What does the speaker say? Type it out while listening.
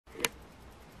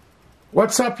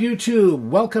What's up, YouTube?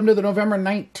 Welcome to the November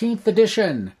 19th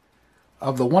edition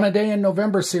of the One A Day in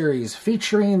November series,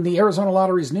 featuring the Arizona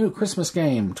Lottery's new Christmas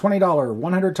game, $20,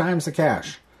 100 times the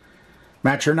cash.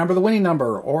 Match your number, the winning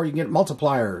number, or you can get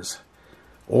multipliers.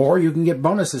 Or you can get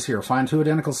bonuses here. Find two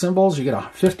identical symbols, you get a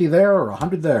 50 there or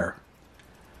 100 there.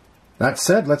 That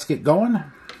said, let's get going.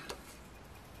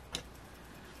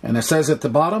 And it says at the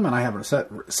bottom, and I haven't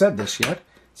said this yet, it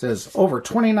says over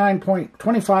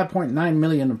 25.9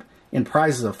 million in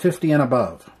prizes of 50 and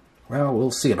above. Well,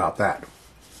 we'll see about that.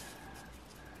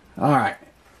 All right,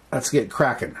 let's get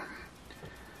cracking.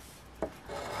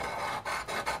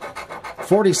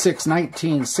 46,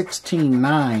 19, 16,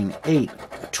 9, 8,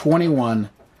 21,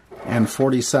 and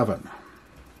 47.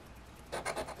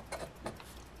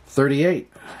 38,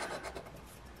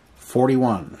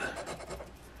 41,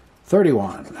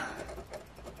 31,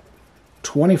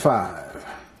 25,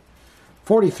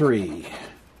 43,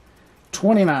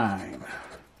 29,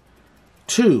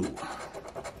 2,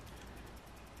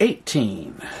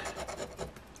 18,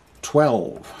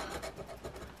 12,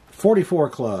 44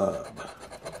 club,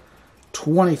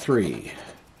 23,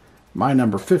 my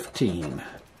number 15,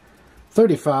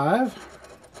 35,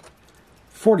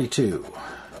 42,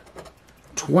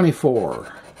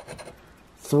 24,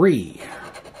 3,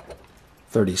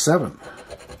 37,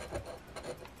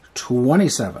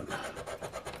 27,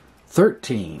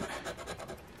 13,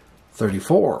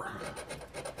 34,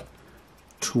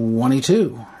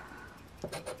 22,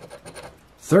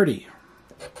 30,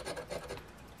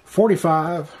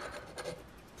 45,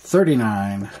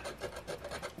 39,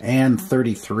 and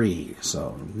 33.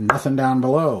 So nothing down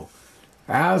below.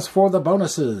 As for the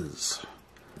bonuses,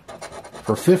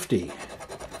 for 50,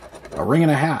 a ring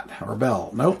and a hat or bell.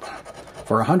 Nope.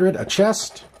 For 100, a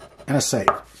chest and a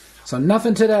safe. So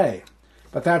nothing today,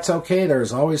 but that's okay.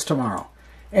 There's always tomorrow.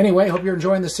 Anyway, hope you're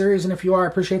enjoying the series, and if you are, I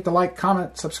appreciate the like,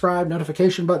 comment, subscribe,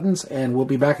 notification buttons, and we'll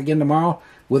be back again tomorrow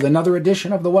with another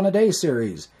edition of the One A Day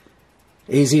series.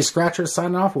 AZ Scratcher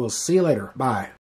signing off. We'll see you later. Bye.